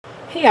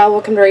Hey y'all,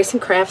 welcome to Race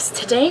and Crafts.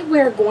 Today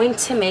we're going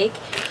to make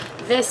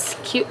this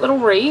cute little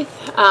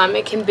wreath.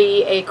 It can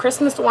be a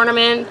Christmas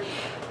ornament.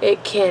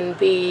 It can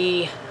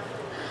be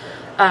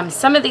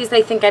some of these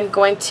I think I'm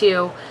going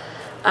to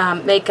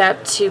make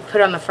up to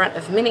put on the front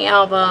of mini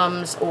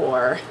albums,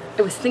 or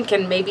I was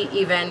thinking maybe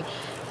even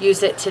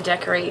use it to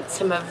decorate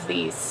some of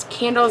these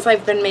candles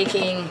I've been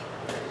making.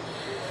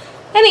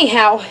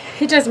 Anyhow,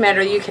 it doesn't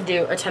matter. You can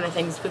do a ton of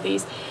things with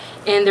these.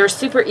 And they're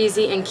super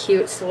easy and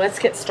cute, so let's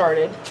get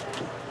started.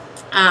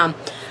 I'm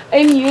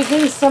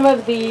using some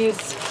of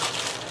these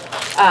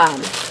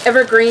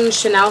evergreen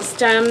Chanel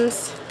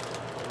stems.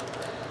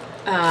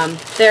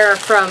 They're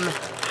from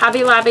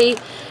Hobby Lobby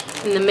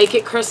in the Make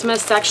It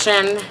Christmas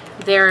section.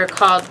 They're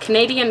called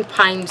Canadian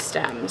pine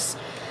stems.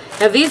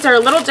 Now these are a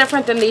little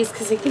different than these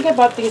because I think I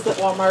bought these at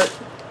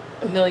Walmart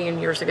a million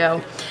years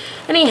ago.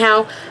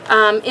 Anyhow,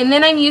 and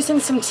then I'm using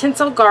some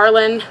tinsel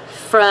garland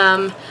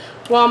from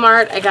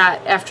Walmart I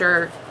got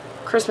after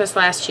Christmas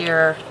last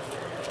year.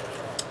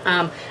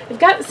 I've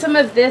got some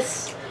of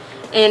this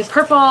in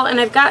purple, and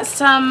I've got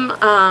some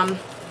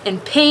in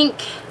pink.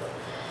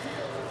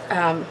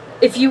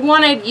 If you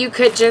wanted, you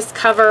could just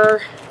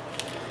cover,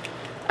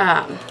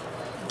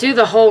 do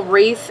the whole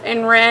wreath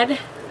in red.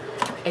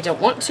 I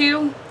don't want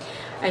to.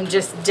 I'm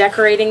just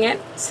decorating it,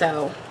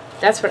 so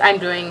that's what I'm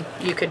doing.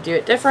 You could do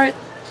it different.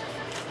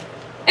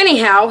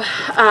 Anyhow,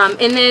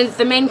 and then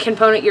the main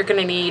component you're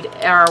going to need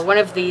are one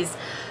of these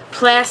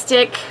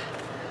plastic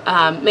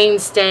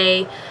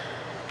mainstay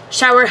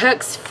shower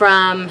hooks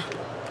from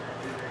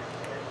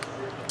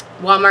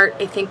Walmart.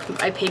 I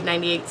think I paid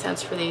 98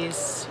 cents for these,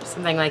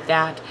 something like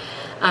that.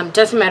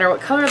 Doesn't matter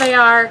what color they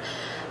are.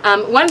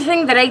 One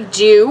thing that I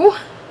do,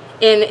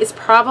 and it's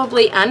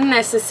probably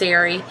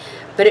unnecessary,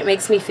 but it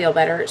makes me feel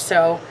better,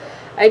 so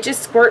I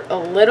just squirt a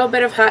little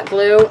bit of hot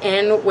glue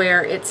in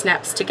where it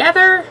snaps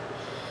together,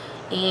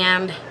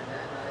 and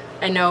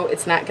I know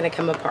it's not going to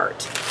come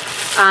apart.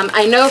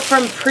 I know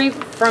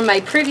from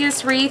my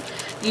previous wreath,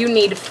 you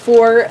need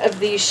 4 of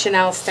these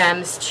Chanel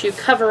stems to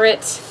cover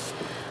it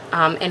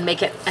and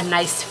make it a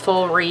nice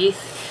full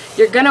wreath.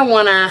 You're going to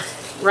want to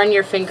run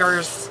your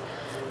fingers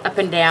up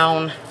and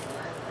down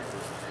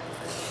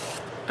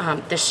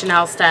the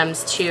Chanel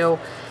stems to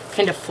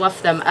kind of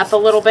fluff them up a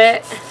little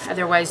bit.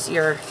 Otherwise,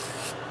 you're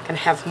going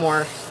to have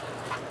more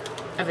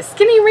of a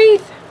skinny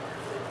wreath.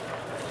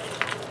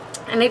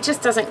 And it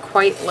just doesn't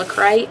quite look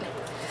right.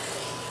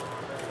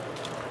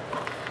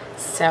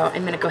 So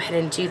I'm going to go ahead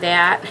and do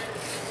that.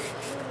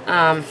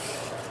 I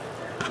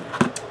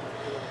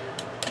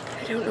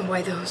don't know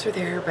why those are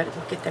there, but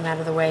we'll get them out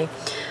of the way.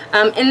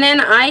 And then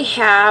I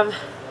have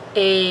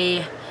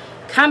a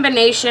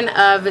combination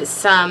of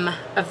some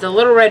of the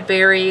little red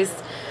berries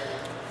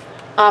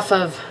off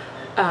of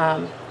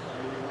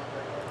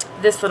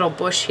this little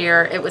bush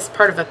here. It was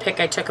part of a pick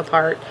I took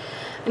apart.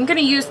 I'm going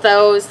to use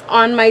those.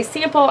 On my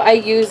sample, I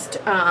used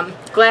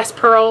glass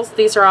pearls.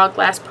 These are all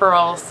glass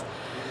pearls,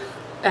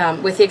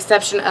 with the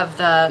exception of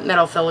the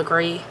metal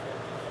filigree.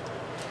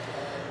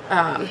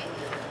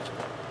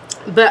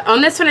 But on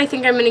this one, I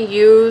think I'm going to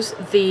use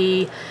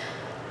the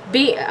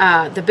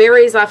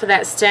berries off of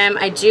that stem.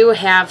 I do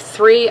have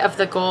 3 of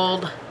the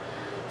gold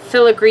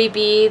filigree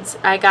beads.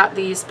 I got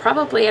these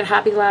probably at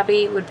Hobby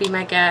Lobby, would be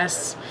my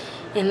guess.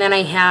 And then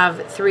I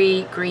have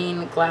 3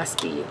 green glass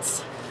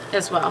beads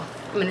as well.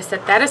 I'm going to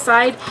set that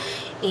aside,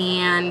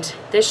 and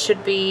this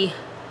should be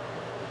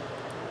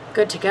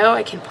good to go.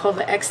 I can pull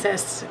the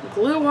excess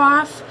glue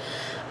off.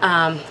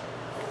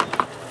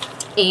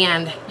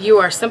 And you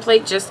are simply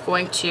just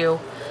going to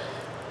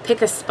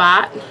pick a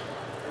spot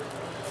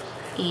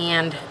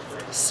and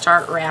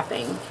start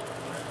wrapping.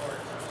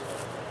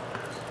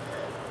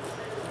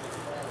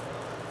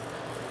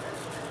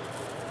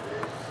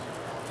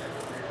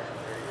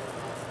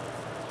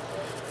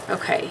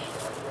 Okay.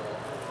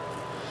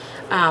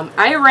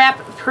 I wrap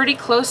pretty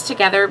close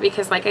together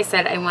because, like I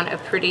said, I want a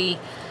pretty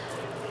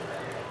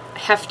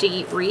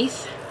hefty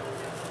wreath.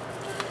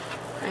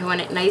 I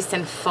want it nice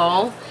and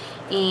full,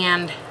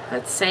 and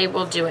let's say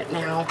we'll do it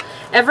now.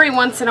 Every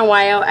once in a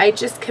while, I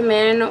just come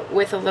in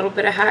with a little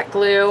bit of hot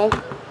glue.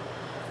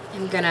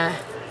 I'm gonna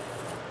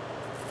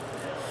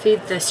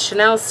feed this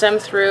Chanel stem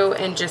through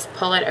and just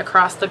pull it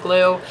across the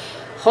glue.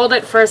 Hold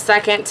it for a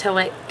second till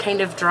it kind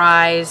of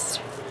dries.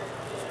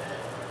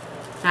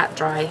 Not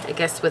dry, I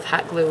guess with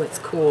hot glue it's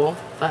cool,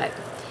 but,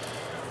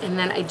 and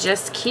then I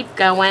just keep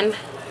going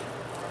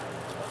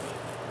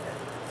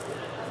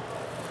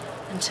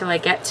until I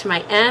get to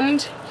my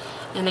end.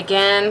 And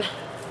again,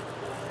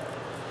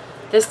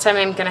 this time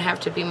I'm going to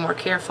have to be more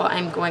careful.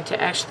 I'm going to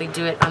actually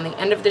do it on the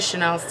end of the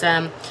Chanel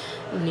stem.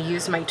 I'm going to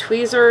use my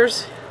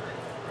tweezers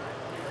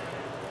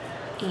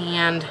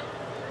and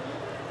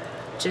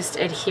just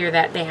adhere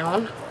that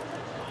down.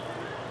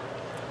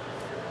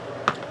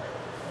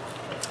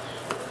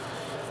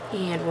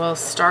 And we'll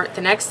start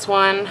the next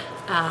one.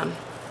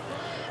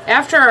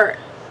 After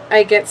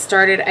I get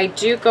started, I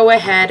do go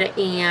ahead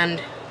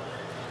and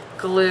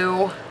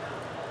glue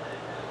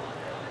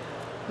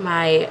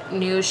my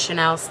new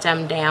Chanel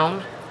stem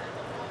down.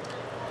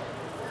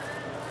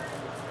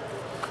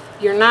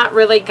 You're not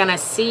really gonna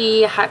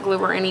see hot glue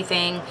or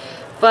anything,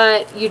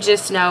 but you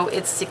just know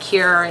it's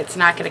secure. It's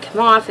not gonna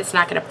come off. It's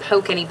not gonna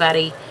poke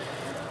anybody.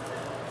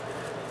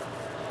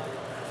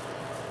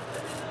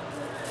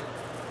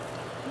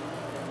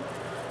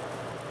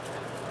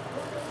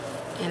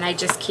 And I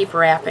just keep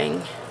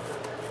wrapping.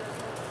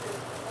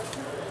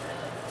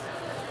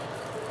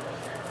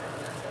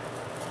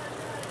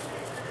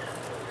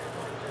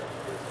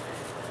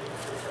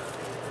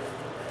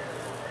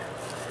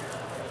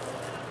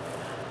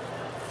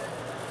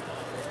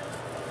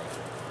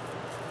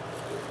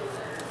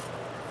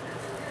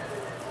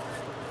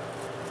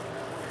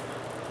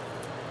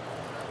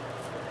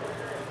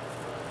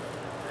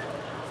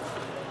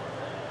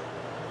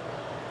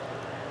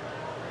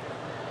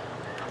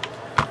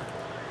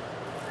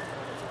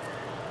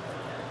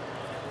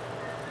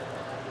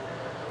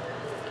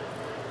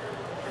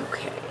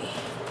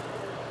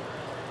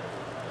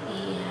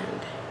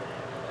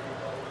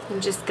 I'm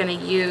just going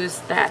to use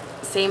that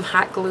same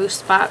hot glue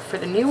spot for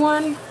the new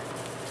one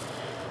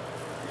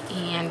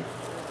and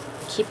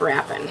keep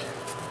wrapping.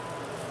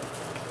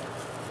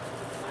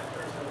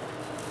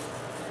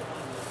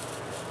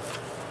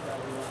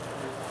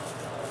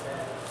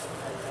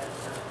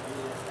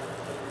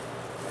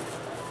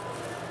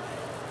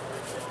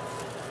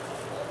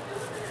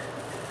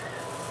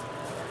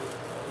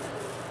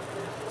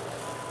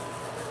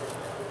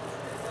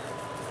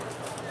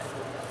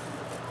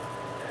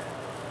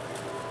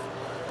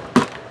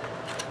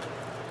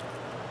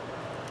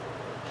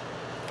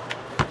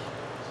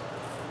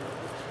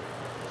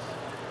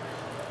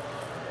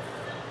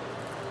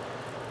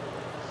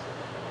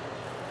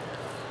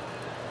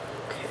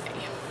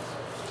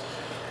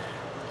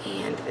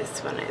 And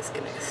this one is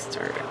going to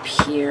start up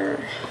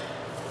here.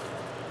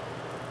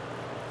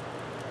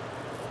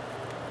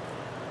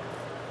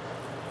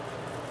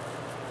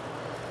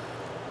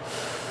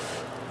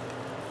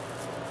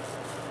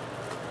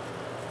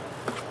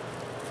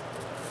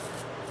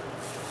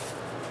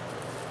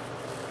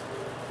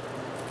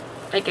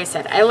 Like I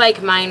said, I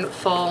like mine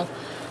full,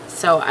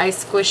 so I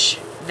squish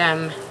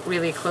them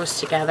really close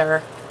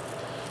together.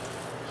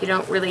 You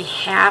don't really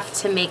have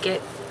to make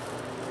it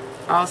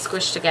all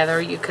squished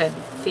together. You could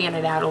fan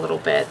it out a little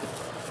bit,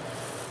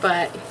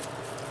 but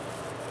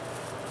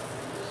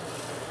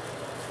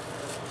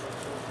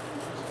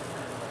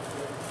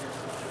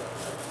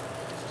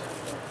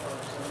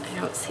I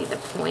don't see the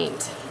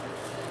point,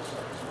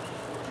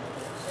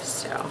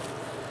 so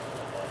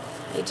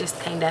I just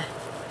kind of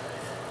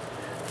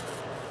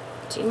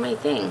do my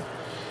thing.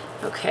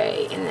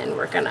 Okay, and then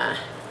we're gonna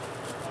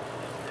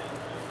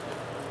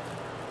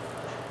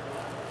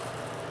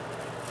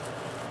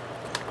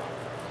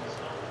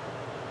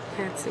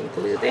add some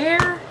glue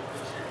there.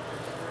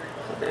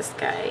 Pull this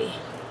guy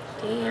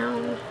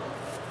down.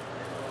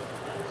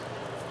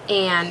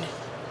 And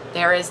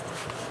there is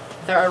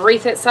the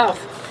wreath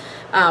itself.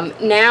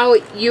 Now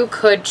you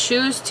could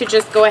choose to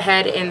just go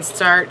ahead and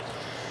start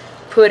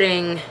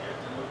putting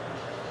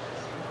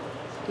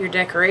your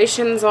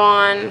decorations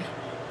on.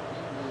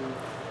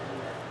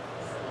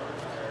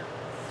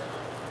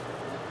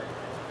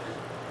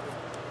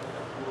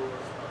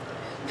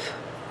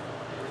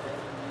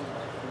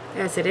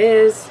 As it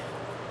is,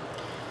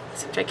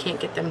 except I can't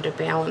get them to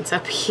balance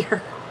up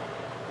here,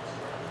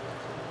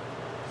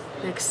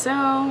 like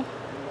so.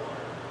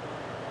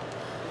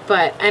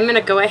 But I'm going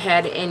to go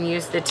ahead and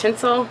use the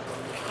tinsel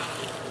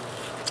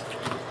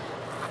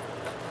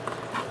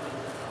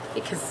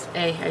because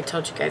I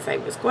told you guys I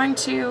was going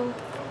to.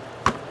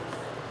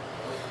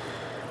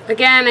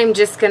 Again, I'm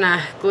just going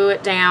to glue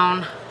it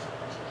down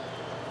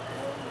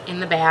in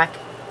the back.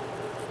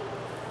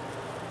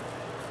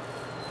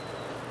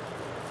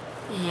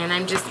 And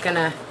I'm just going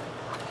to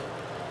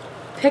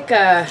pick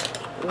a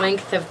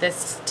length of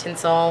this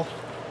tinsel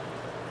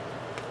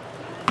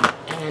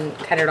and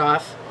cut it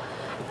off.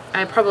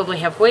 I probably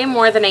have way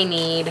more than I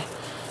need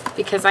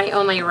because I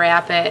only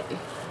wrap it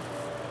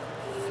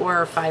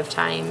 4 or 5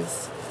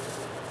 times.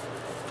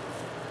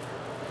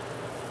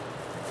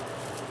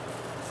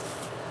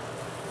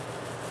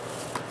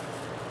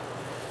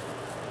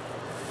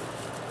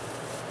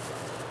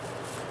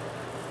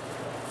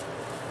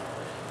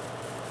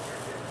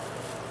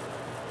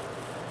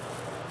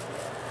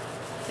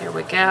 There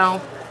we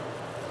go.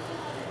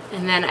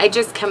 And then I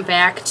just come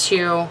back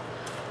to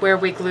where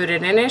we glued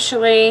it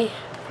initially,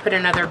 put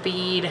another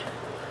bead,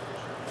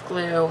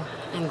 glue,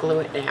 and glue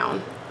it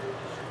down.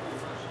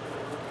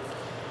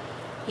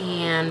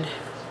 And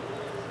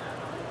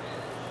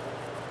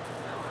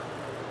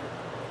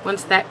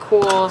once that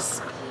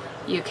cools,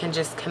 you can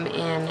just come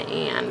in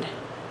and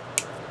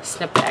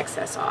snip the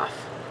excess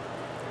off.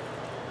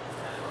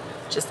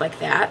 Just like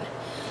that.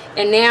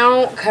 And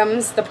now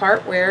comes the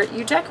part where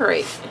you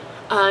decorate.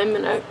 I'm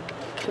going to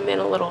come in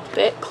a little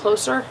bit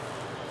closer.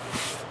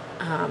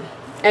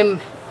 I'm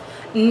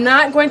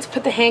not going to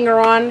put the hanger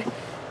on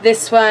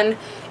this one.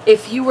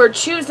 If you were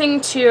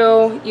choosing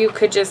to, you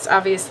could just,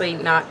 obviously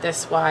not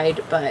this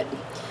wide, but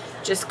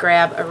just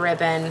grab a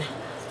ribbon,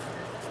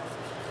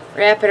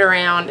 wrap it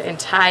around and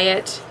tie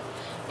it.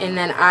 and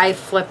then I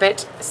flip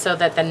it so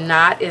that the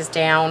knot is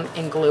down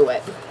and glue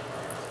it.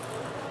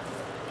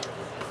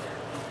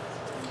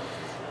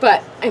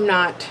 But I'm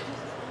not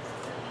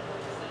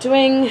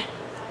doing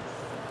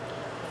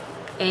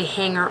a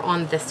hanger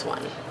on this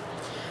one.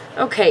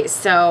 Okay,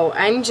 so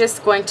I'm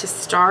just going to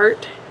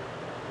start.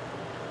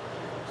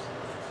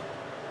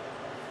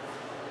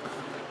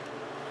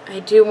 I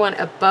do want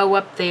a bow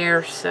up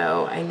there,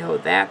 so I know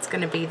that's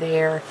going to be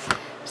there.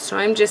 So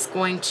I'm just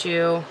going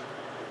to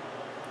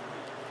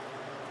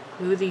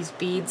glue these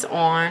beads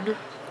on.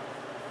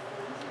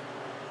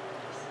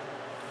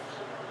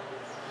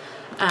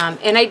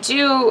 And I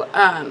do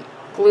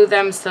glue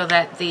them so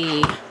that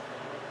the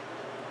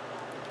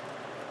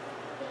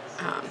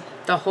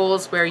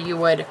holes where you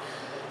would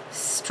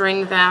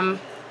string them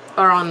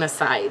are on the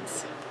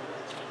sides.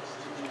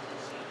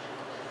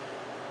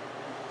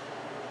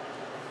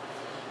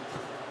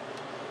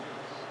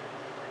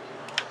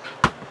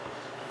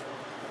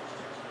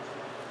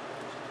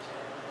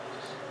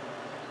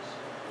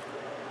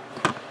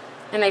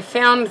 And I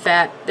found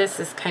that this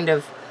is kind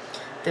of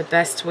the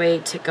best way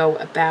to go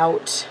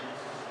about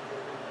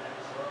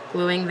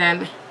gluing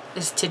them,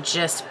 is to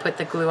just put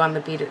the glue on the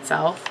bead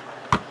itself.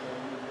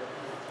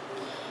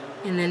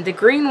 And then the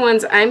green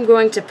ones I'm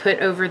going to put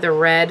over the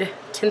red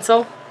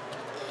tinsel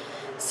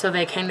so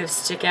they kind of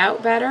stick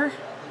out better.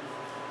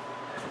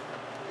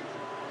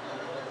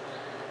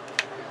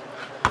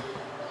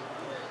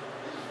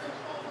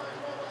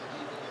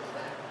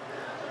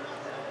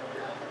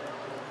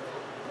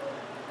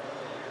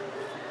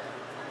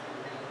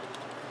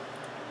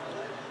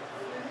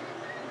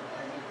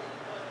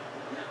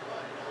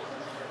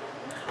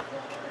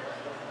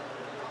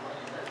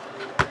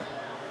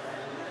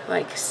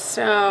 Like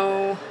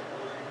so.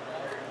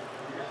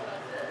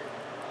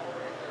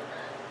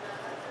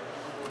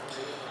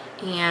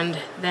 And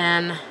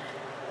then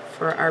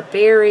for our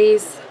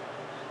berries,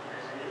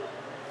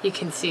 you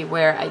can see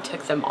where I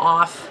took them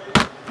off.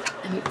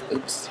 And,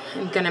 oops,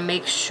 I'm going to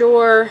make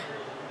sure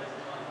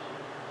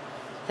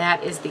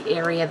that is the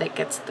area that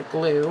gets the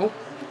glue.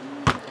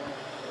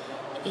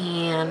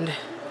 And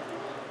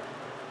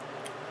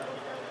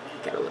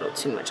got a little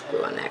too much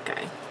glue on that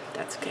guy.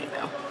 That's okay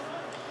though.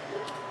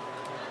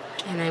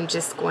 And I'm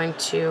just going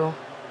to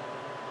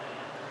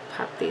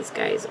pop these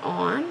guys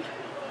on.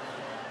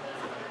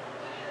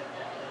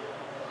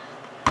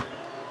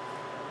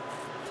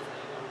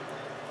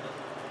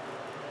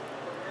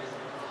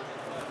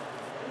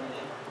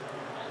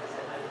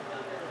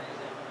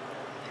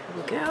 There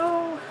we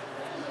go.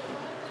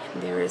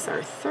 And there is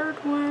our third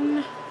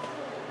one.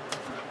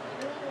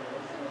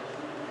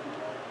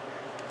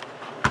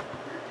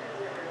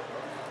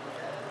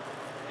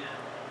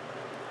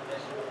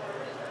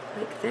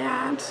 Like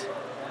that.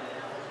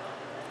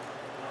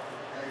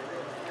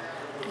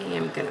 I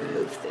am going to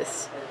move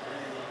this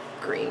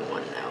green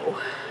one though.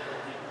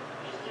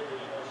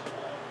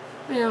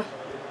 Well,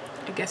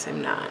 I guess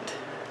I'm not.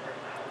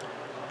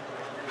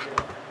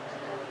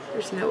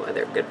 There's no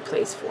other good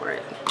place for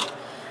it.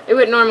 I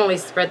would normally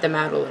spread them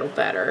out a little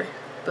better,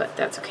 but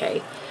that's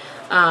okay.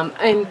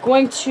 I'm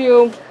going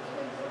to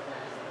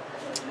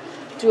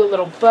do a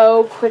little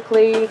bow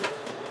quickly.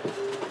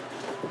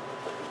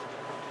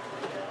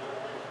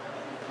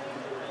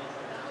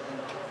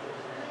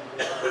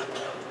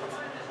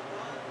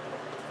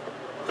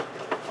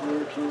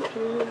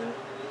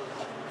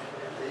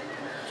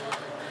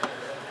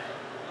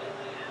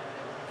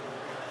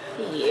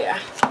 Yeah,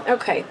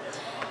 okay.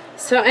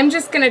 So I'm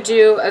just going to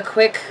do a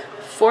quick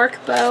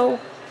fork bow.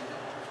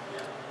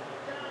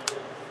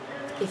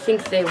 I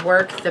think they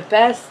work the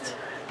best.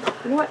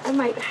 You know what? I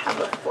might have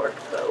a fork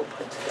bow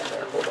put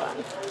together. Hold on.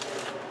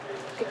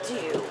 I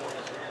do.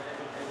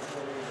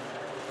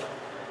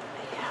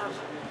 I have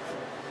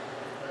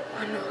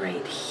one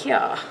right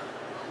here.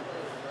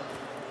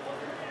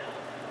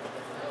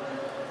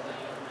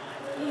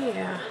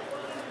 Yeah.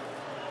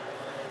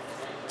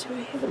 Do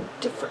I have a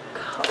different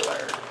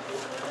color?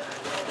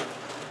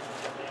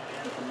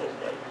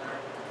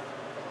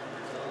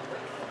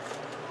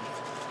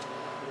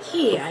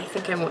 Yeah, I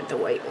think I want the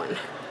white one.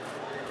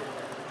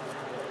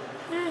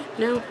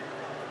 No.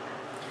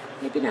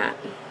 Maybe not.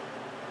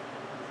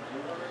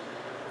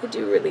 I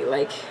do really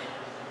like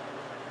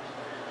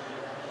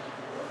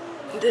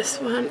this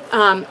one.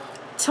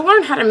 To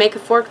learn how to make a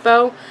fork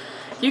bow,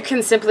 you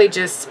can simply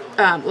just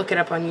look it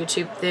up on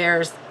YouTube.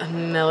 There's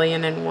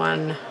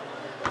 1,000,001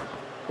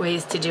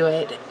 ways to do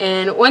it.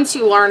 And once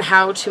you learn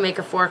how to make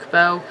a fork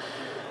bow,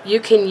 you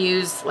can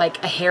use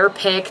like a hair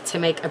pick to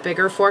make a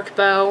bigger fork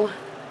bow.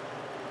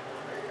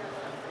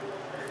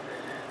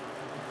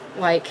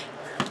 Like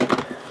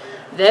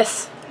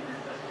this.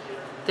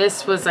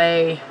 This was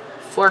a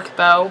fork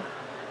bow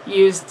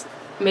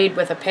made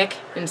with a pick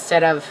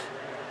instead of,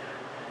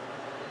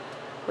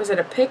 was it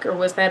a pick or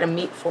was that a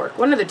meat fork?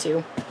 One of the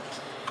two.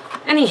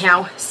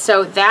 Anyhow,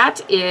 so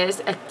that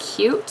is a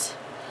cute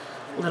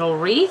little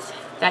wreath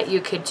that you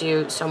could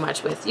do so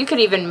much with. You could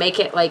even make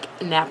it like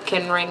a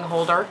napkin ring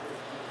holder.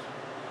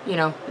 You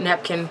know,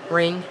 napkin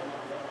ring.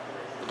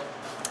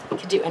 You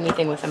could do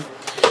anything with them.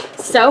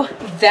 So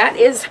that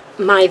is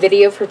my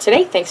video for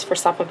today. Thanks for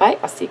stopping by.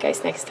 I'll see you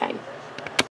guys next time.